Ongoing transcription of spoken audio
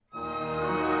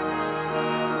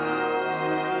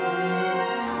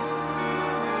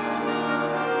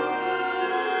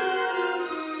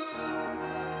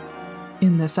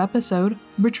this episode,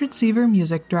 Richard Seaver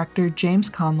music director James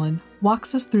Conlon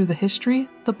walks us through the history,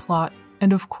 the plot,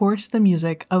 and of course the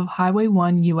music of Highway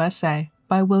 1 USA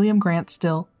by William Grant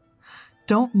Still.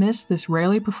 Don't miss this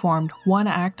rarely performed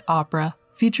one-act opera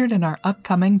featured in our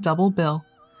upcoming double bill.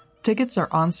 Tickets are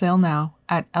on sale now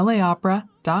at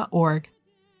laopera.org.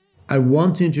 I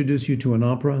want to introduce you to an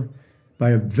opera by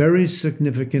a very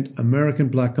significant American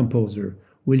Black composer,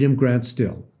 William Grant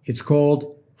Still. It's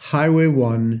called Highway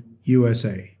 1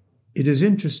 USA. It is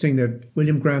interesting that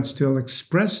William Grant Still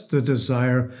expressed the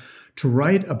desire to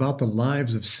write about the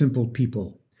lives of simple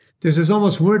people. This is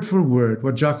almost word for word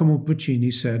what Giacomo Puccini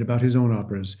said about his own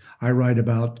operas. I write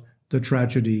about the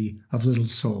tragedy of little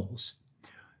souls.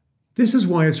 This is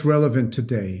why it's relevant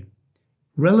today.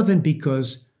 Relevant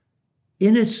because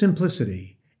in its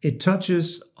simplicity, it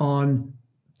touches on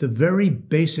the very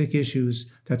basic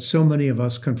issues that so many of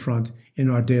us confront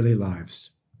in our daily lives.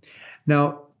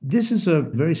 Now, this is a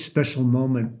very special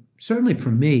moment, certainly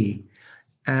for me,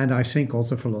 and I think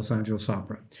also for Los Angeles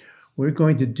Opera. We're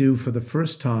going to do for the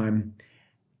first time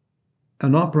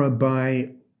an opera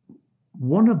by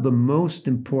one of the most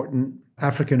important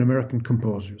African-American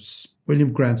composers,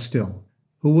 William Grant Still,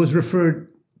 who was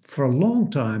referred for a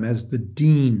long time as the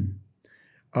dean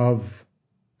of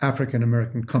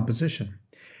African-American composition,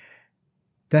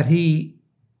 that he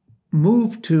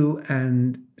moved to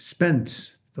and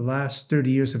spent the last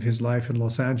 30 years of his life in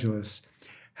Los Angeles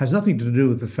has nothing to do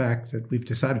with the fact that we've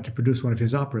decided to produce one of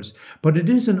his operas, but it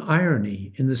is an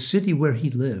irony in the city where he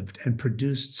lived and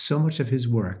produced so much of his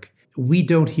work. We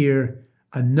don't hear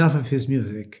enough of his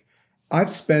music.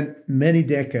 I've spent many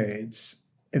decades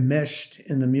enmeshed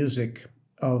in the music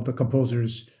of the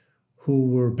composers who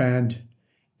were banned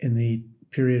in the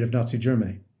period of Nazi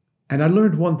Germany. And I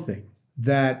learned one thing,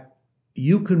 that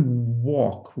you can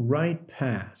walk right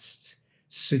past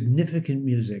significant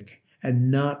music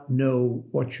and not know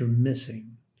what you're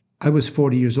missing. I was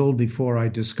 40 years old before I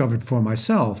discovered for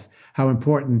myself how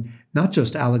important not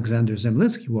just Alexander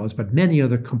Zemlinsky was, but many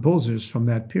other composers from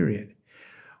that period.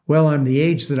 Well, I'm the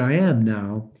age that I am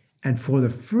now, and for the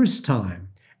first time,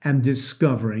 am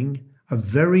discovering a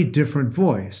very different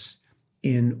voice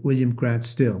in William Grant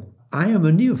Still. I am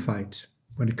a neophyte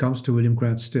when it comes to William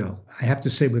Grant Still. I have to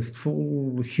say with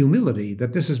full humility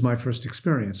that this is my first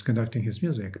experience conducting his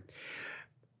music.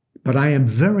 But I am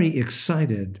very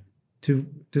excited to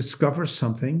discover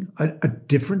something, a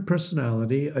different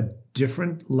personality, a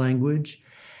different language,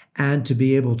 and to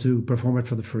be able to perform it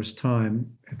for the first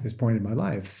time at this point in my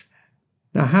life.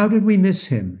 Now, how did we miss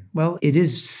him? Well, it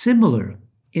is similar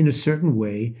in a certain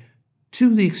way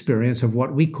to the experience of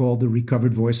what we call the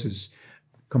recovered voices,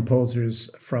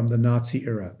 composers from the Nazi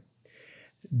era.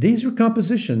 These were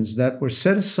compositions that were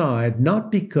set aside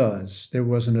not because there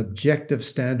was an objective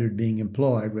standard being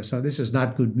employed, where this is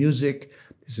not good music,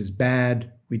 this is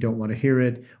bad, we don't want to hear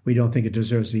it, we don't think it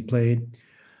deserves to be played.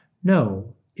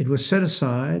 No, it was set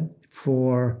aside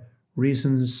for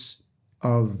reasons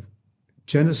of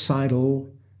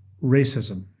genocidal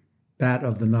racism, that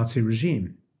of the Nazi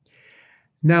regime.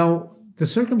 Now, the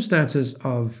circumstances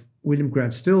of William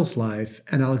Grant Still's life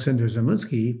and Alexander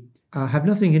Zemlinsky have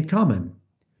nothing in common.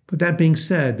 But that being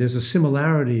said, there's a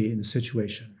similarity in the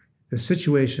situation. The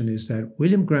situation is that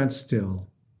William Grant Still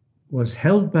was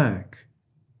held back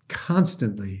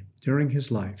constantly during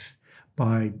his life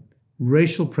by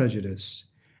racial prejudice,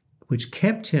 which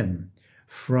kept him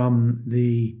from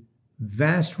the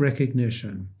vast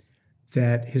recognition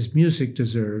that his music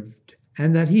deserved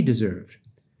and that he deserved.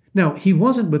 Now, he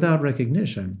wasn't without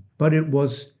recognition, but it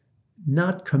was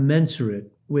not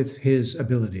commensurate with his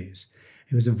abilities.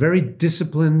 He was a very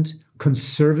disciplined,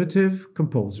 conservative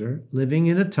composer living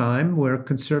in a time where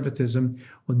conservatism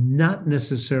was not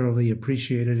necessarily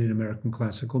appreciated in American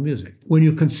classical music. When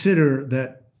you consider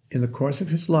that in the course of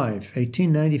his life,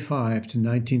 1895 to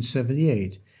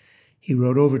 1978, he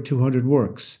wrote over 200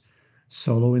 works,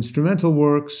 solo instrumental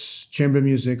works, chamber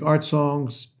music, art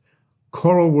songs,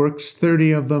 choral works,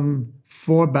 30 of them,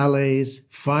 4 ballets,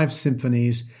 5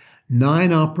 symphonies,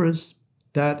 9 operas.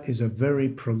 That is a very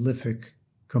prolific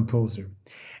composer.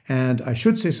 And I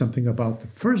should say something about the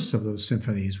first of those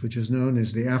symphonies, which is known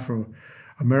as the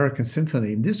Afro-American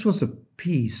Symphony. This was a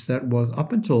piece that was,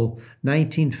 up until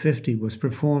 1950, was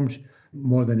performed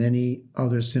more than any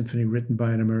other symphony written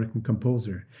by an American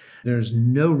composer. There's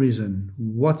no reason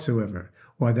whatsoever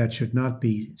why that should not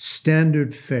be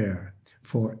standard fare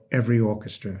for every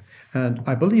orchestra. And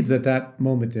I believe that that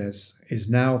moment is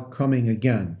now coming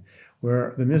again,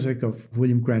 where the music of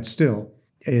William Grant Still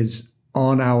is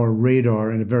on our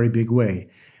radar in a very big way.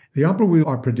 The opera we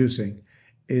are producing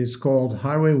is called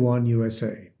Highway 1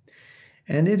 USA.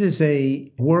 And it is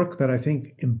a work that I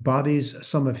think embodies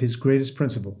some of his greatest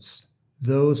principles,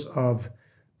 those of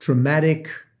dramatic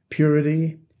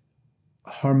purity,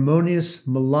 harmonious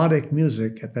melodic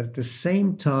music that at the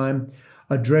same time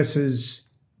addresses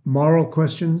moral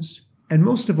questions, and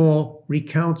most of all,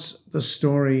 recounts the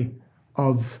story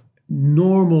of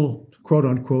normal, quote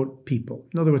unquote, people.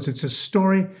 In other words, it's a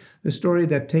story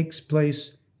that takes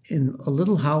place in a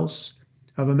little house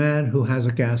of a man who has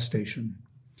a gas station.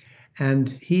 And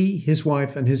he, his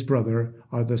wife, and his brother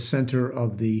are the center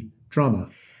of the drama.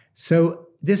 So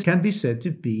this can be said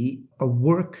to be a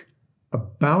work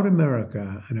about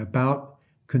America and about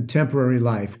contemporary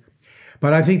life.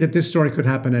 But I think that this story could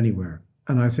happen anywhere.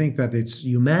 And I think that its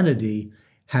humanity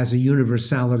has a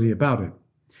universality about it.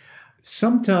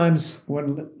 Sometimes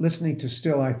when listening to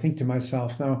Still, I think to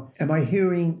myself, now, am I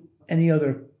hearing any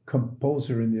other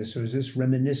composer in this, or is this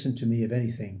reminiscent to me of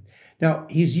anything? Now,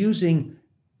 he's using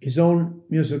his own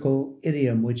musical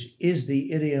idiom, which is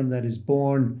the idiom that is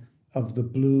born of the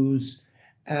blues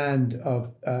and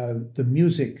of the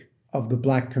music of the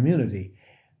Black community.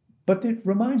 But it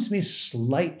reminds me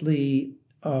slightly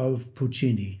of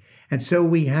Puccini. And so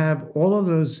we have all of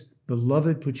those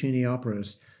beloved Puccini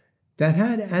operas that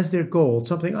had as their goal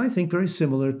something I think very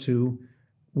similar to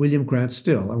William Grant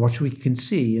Still, and what we can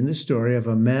see in the story of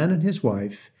a man and his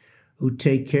wife who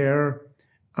take care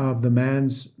of the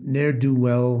man's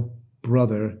ne'er-do-well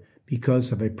brother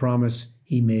because of a promise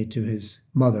he made to his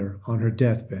mother on her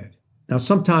deathbed. Now,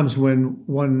 sometimes when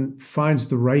one finds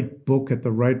the right book at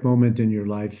the right moment in your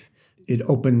life, it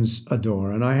opens a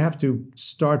door. And I have to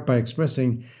start by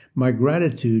expressing my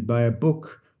gratitude by a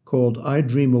book called I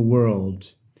Dream a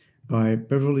World by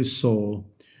Beverly Soule,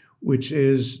 which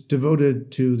is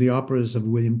devoted to the operas of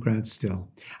William Grant Still.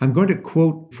 I'm going to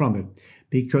quote from it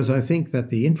because I think that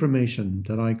the information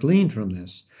that I gleaned from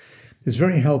this is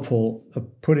very helpful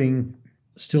of putting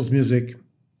Still's music,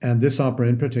 and this opera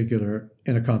in particular,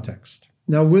 in a context.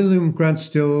 Now, William Grant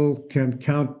Still can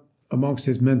count amongst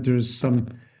his mentors some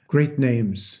great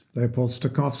names: Leopold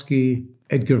Stokowski,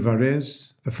 Edgar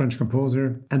Varèse, the French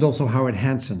composer, and also Howard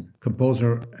Hanson,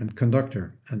 composer and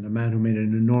conductor, and a man who made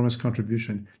an enormous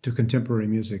contribution to contemporary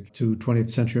music, to 20th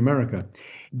century America.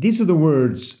 These are the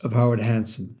words of Howard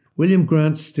Hanson. William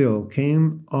Grant Still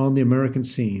came on the American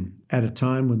scene at a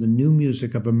time when the new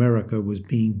music of America was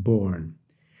being born.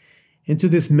 Into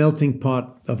this melting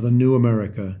pot of the new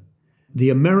America, the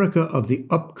America of the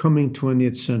upcoming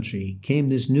 20th century, came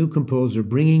this new composer,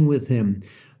 bringing with him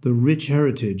the rich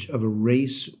heritage of a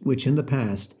race which in the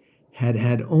past had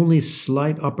had only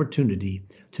slight opportunity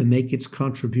to make its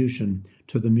contribution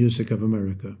to the music of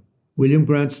America. William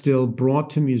Grant Still brought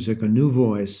to music a new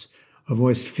voice, a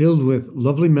voice filled with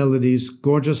lovely melodies,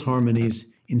 gorgeous harmonies,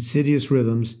 insidious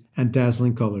rhythms, and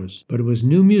dazzling colors. But it was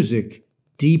new music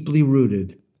deeply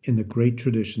rooted in the great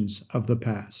traditions of the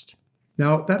past.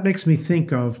 Now, that makes me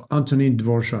think of Antonin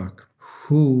Dvorak,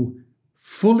 who,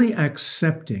 fully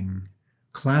accepting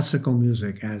classical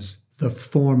music as the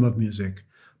form of music,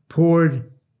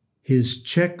 poured his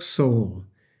Czech soul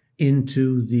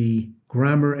into the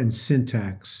grammar and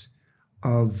syntax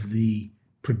of the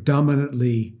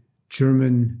predominantly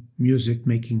German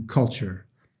music-making culture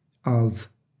of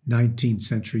 19th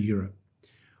century Europe.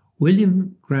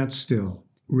 William Grant Still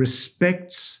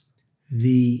respects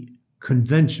the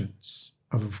conventions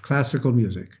of classical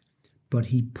music, but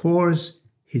he pours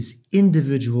his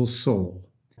individual soul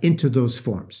into those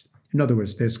forms. In other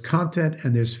words, there's content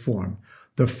and there's form.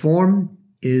 The form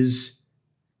is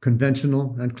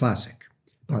conventional and classic,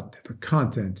 but the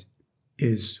content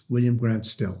is William Grant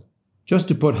Still. Just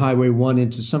to put Highway 1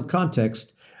 into some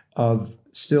context of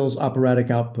Still's operatic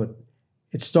output,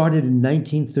 it started in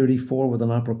 1934 with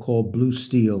an opera called Blue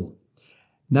Steel.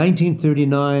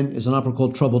 1939 is an opera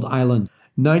called Troubled Island.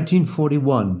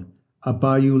 1941, A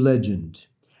Bayou Legend.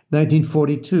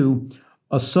 1942,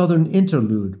 A Southern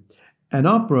Interlude, an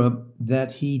opera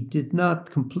that he did not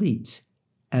complete,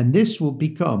 and this will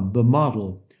become the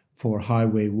model for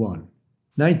Highway 1.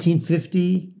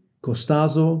 1950,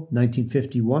 Costanzo.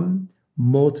 1951,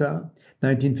 Mota.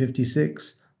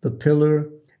 1956, The Pillar.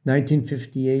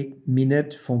 1958,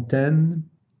 Minette Fontaine.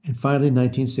 And finally,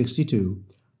 1962,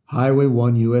 Highway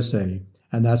 1 USA,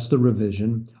 and that's the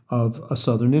revision of A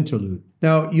Southern Interlude.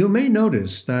 Now, you may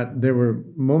notice that there were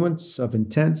moments of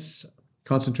intense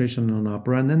concentration on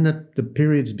opera, and then the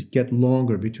periods get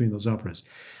longer between those operas.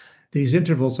 These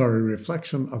intervals are a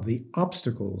reflection of the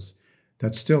obstacles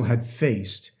that Still had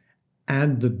faced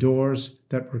and the doors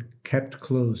that were kept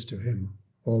closed to him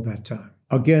all that time.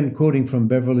 Again, quoting from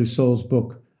Beverly Soule's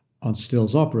book on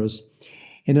Still's operas,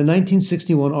 In a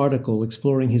 1961 article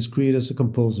exploring his career as a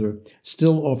composer,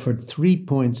 Still offered 3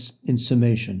 points in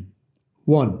summation.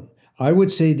 1. I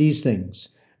would say these things.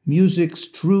 Music's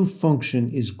true function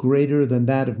is greater than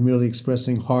that of merely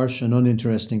expressing harsh and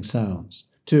uninteresting sounds.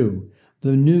 2.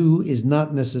 The new is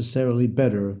not necessarily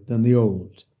better than the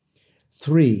old.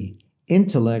 3.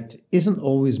 Intellect isn't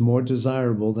always more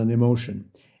desirable than emotion,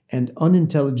 and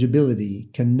unintelligibility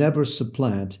can never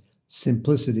supplant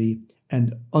simplicity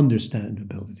and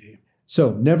understandability.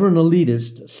 So, never an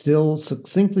elitist, Still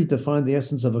succinctly defined the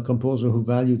essence of a composer who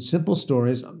valued simple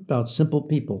stories about simple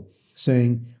people,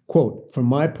 saying, quote, "For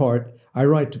my part, I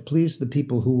write to please the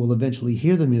people who will eventually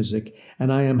hear the music,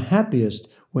 and I am happiest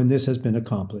when this has been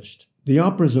accomplished." The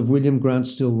operas of William Grant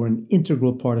Still were an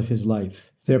integral part of his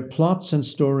life. Their plots and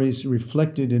stories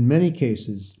reflected in many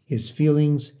cases his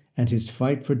feelings and his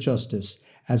fight for justice,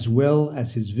 as well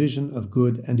as his vision of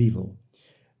good and evil.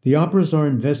 The operas are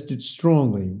invested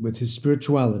strongly with his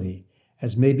spirituality,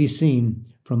 as may be seen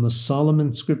from the solemn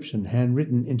inscription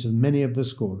handwritten into many of the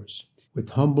scores.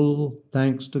 With humble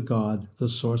thanks to God, the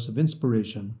source of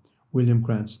inspiration, William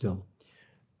Grant Still.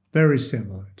 Very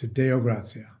similar to Deo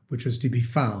Gratia, which was to be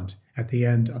found at the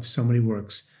end of so many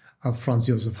works of Franz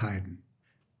Joseph Haydn.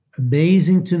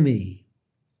 Amazing to me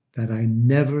that I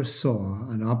never saw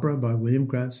an opera by William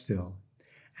Grant Still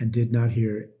and did not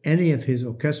hear any of his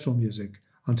orchestral music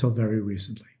until very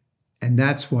recently. And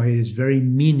that's why it is very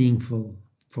meaningful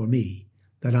for me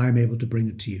that I'm able to bring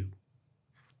it to you.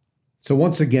 So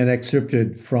once again,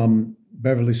 excerpted from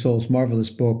Beverly Soul's marvelous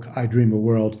book, I Dream a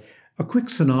World, a quick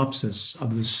synopsis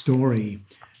of the story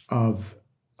of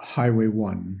Highway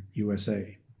 1,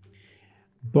 USA.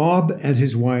 Bob and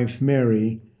his wife,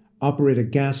 Mary, operate a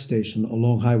gas station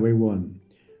along Highway 1.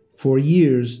 For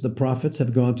years, the Prophets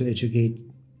have gone to educate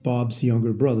Bob's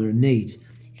younger brother, Nate,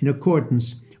 in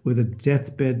accordance with a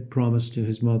deathbed promise to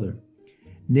his mother.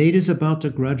 Nate is about to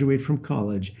graduate from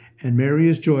college, and Mary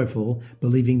is joyful,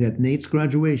 believing that Nate's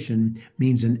graduation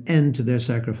means an end to their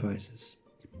sacrifices.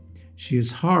 She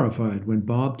is horrified when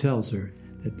Bob tells her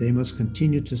that they must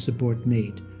continue to support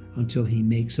Nate until he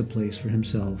makes a place for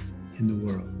himself in the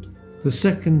world. The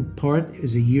second part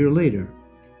is a year later.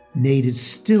 Nate is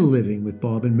still living with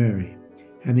Bob and Mary,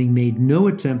 having made no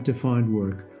attempt to find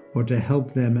work or to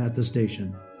help them at the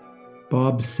station.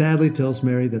 Bob sadly tells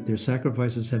Mary that their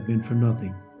sacrifices have been for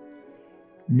nothing.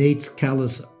 Nate's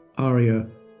callous aria,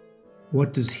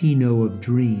 "What does he know of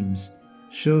dreams?"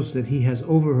 shows that he has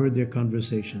overheard their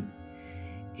conversation.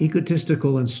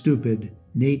 Egotistical and stupid,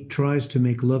 Nate tries to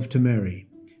make love to Mary,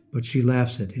 but she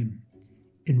laughs at him.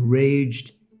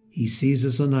 Enraged, he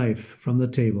seizes a knife from the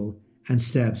table and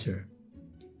stabs her.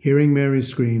 Hearing Mary's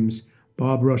screams,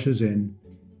 Bob rushes in.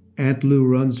 Aunt Lou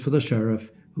runs for the sheriff,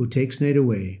 who takes Nate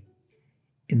away.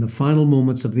 In the final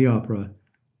moments of the opera,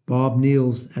 Bob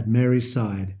kneels at Mary's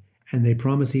side, and they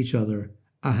promise each other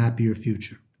a happier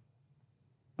future.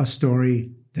 A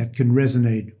story that can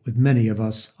resonate with many of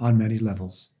us on many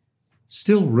levels.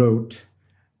 Still wrote,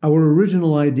 "Our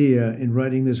original idea in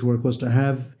writing this work was to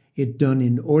have it done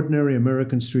in ordinary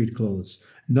American street clothes,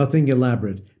 nothing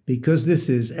elaborate, because this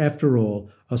is, after all,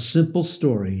 a simple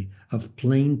story of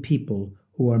plain people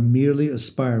who are merely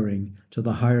aspiring to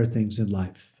the higher things in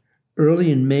life."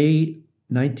 Early in May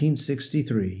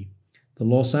 1963, the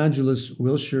Los Angeles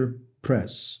Wilshire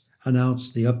Press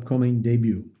announced the upcoming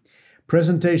debut.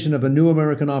 Presentation of a new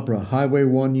American opera, Highway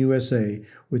 1 USA,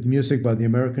 with music by the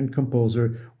American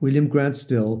composer William Grant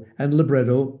Still and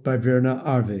libretto by Werner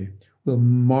Arve, will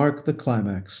mark the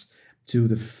climax to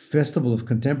the Festival of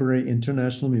Contemporary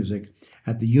International Music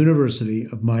at the University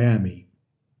of Miami.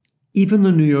 Even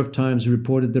the New York Times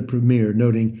reported the premiere,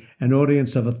 noting an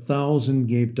audience of 1,000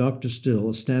 gave Dr. Still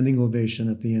a standing ovation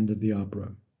at the end of the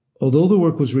opera. Although the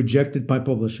work was rejected by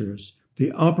publishers,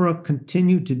 the opera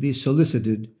continued to be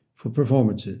solicited for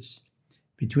performances.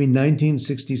 Between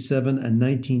 1967 and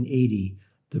 1980,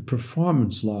 the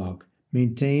performance log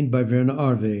maintained by Werner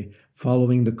Arve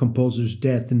following the composer's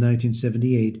death in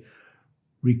 1978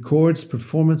 records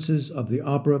performances of the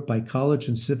opera by college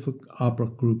and civic opera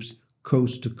groups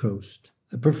coast to coast.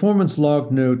 The performance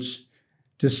log notes,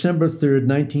 December 3rd,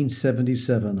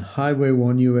 1977, Highway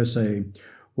 1 USA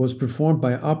was performed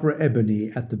by Opera Ebony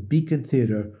at the Beacon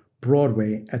Theater,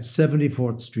 Broadway at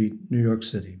 74th Street, New York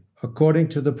City. According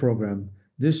to the program,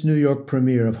 this New York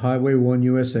premiere of Highway 1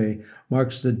 USA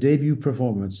marks the debut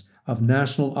performance of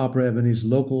National Opera Ebony's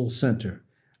local center,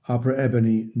 Opera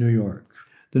Ebony, New York.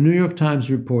 The New York Times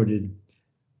reported,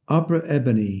 Opera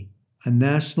Ebony, a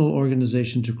national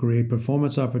organization to create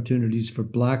performance opportunities for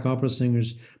Black opera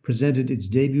singers, presented its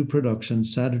debut production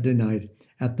Saturday night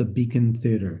at the Beacon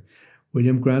Theater,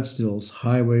 William Grant Still's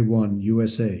Highway 1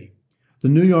 USA. The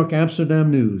New York Amsterdam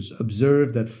News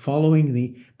observed that following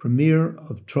the premiere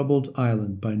of Troubled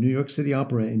Island by New York City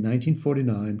Opera in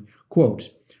 1949, quote,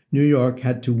 New York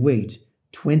had to wait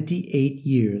 28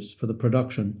 years for the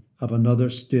production of another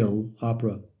Still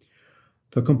opera.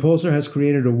 The composer has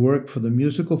created a work for the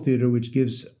musical theater which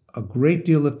gives a great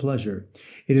deal of pleasure.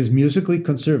 It is musically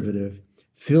conservative,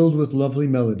 filled with lovely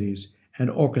melodies, and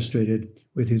orchestrated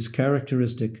with his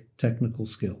characteristic technical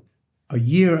skill. A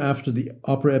year after the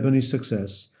Opera Ebony's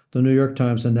success, the New York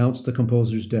Times announced the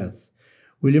composer's death.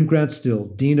 William Grant Still,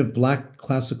 Dean of Black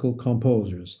Classical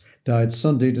Composers, died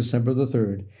Sunday, December the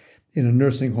 3rd, in a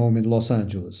nursing home in Los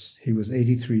Angeles. He was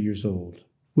 83 years old.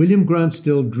 William Grant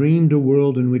Still dreamed a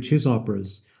world in which his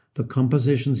operas, the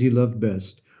compositions he loved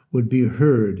best, would be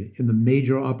heard in the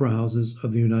major opera houses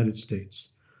of the United States,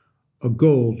 a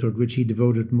goal toward which he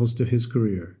devoted most of his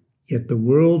career. Yet the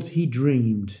world he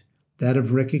dreamed, that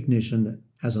of recognition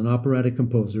as an operatic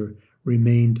composer,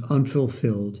 remained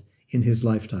unfulfilled in his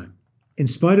lifetime. In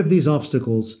spite of these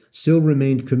obstacles, Still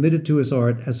remained committed to his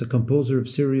art as a composer of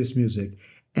serious music,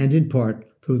 and in part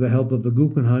through the help of the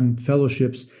Guggenheim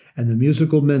Fellowships and the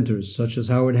musical mentors such as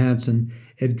Howard Hansen,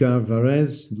 Edgar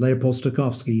Varese, Leopold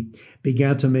Stokowski,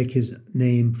 began to make his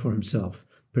name for himself,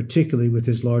 particularly with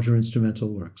his larger instrumental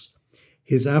works.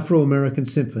 His Afro-American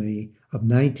Symphony of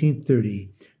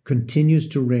 1930 continues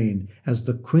to reign as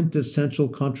the quintessential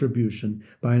contribution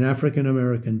by an African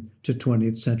American to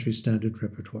 20th century standard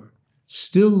repertoire.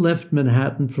 Still left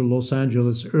Manhattan for Los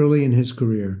Angeles early in his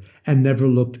career and never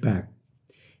looked back.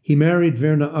 He married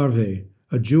Verna Arve,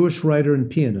 a Jewish writer and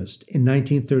pianist, in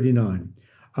 1939,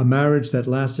 a marriage that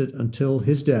lasted until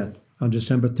his death on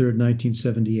December 3,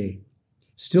 1978.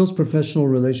 Still's professional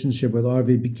relationship with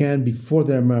Arve began before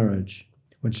their marriage,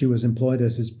 when she was employed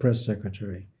as his press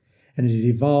secretary, and it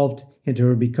evolved into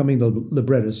her becoming the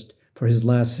librettist for his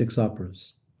last 6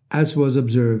 operas. As was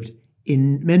observed,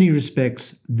 in many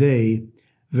respects, they,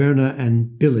 Verna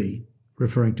and Billy,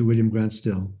 referring to William Grant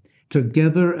Still,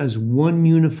 together as one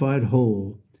unified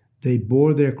whole, they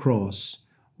bore their cross,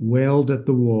 wailed at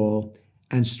the wall,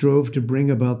 and strove to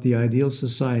bring about the ideal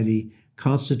society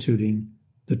constituting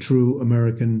the true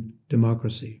American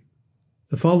democracy.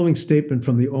 The following statement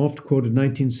from the oft-quoted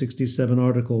 1967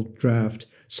 article draft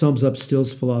sums up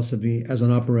Still's philosophy as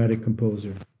an operatic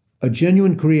composer. A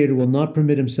genuine creator will not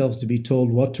permit himself to be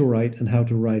told what to write and how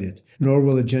to write it, nor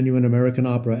will a genuine American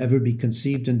opera ever be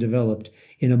conceived and developed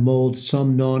in a mold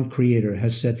some non-creator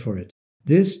has set for it.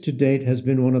 This, to date, has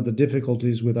been one of the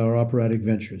difficulties with our operatic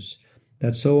ventures,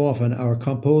 that so often our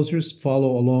composers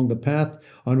follow along the path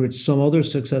on which some other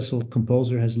successful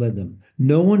composer has led them.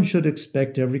 No one should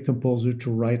expect every composer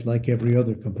to write like every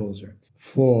other composer,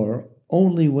 for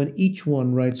only when each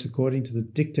one writes according to the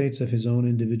dictates of his own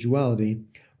individuality,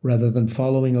 rather than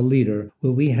following a leader,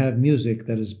 will we have music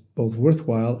that is both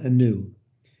worthwhile and new.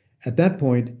 At that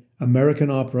point, American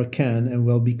opera can and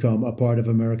will become a part of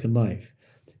American life,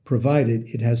 provided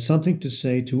it has something to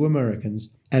say to Americans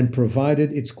and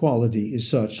provided its quality is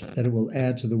such that it will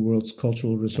add to the world's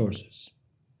cultural resources.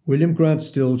 William Grant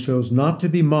Still chose not to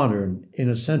be modern in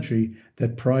a century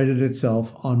that prided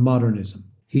itself on modernism.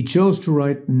 He chose to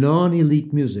write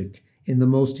non-elite music in the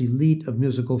most elite of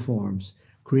musical forms,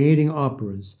 creating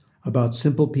operas about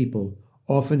simple people,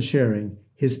 often sharing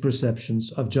his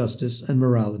perceptions of justice and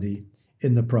morality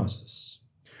in the process.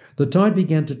 The tide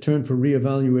began to turn for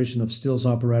re-evaluation of Still's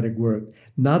operatic work,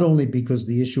 not only because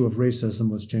the issue of racism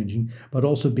was changing, but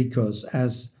also because,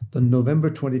 as the November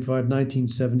 25,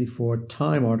 1974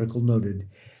 Time article noted,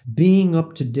 being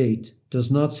up to date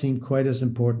does not seem quite as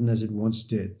important as it once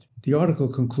did. The article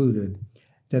concluded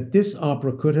that this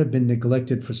opera could have been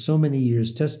neglected for so many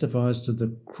years testifies to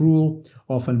the cruel,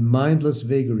 often mindless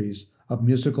vagaries of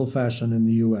musical fashion in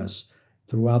the U.S.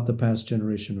 throughout the past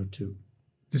generation or two.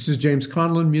 This is James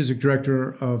Conlon, music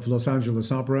director of Los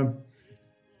Angeles Opera.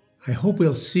 I hope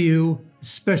we'll see you,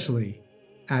 especially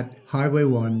at Highway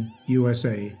 1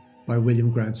 USA by William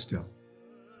Grant Still.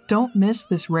 Don't miss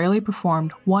this rarely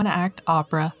performed one-act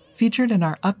opera featured in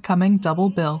our upcoming double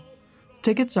bill.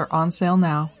 Tickets are on sale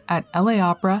now at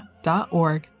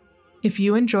laopera.org. If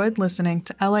you enjoyed listening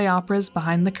to LA Opera's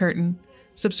Behind the Curtain,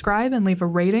 subscribe and leave a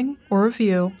rating or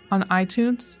review on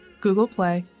iTunes, Google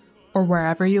Play, or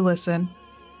wherever you listen.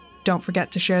 Don't forget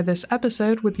to share this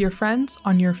episode with your friends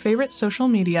on your favorite social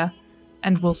media,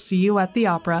 and we'll see you at the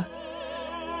opera.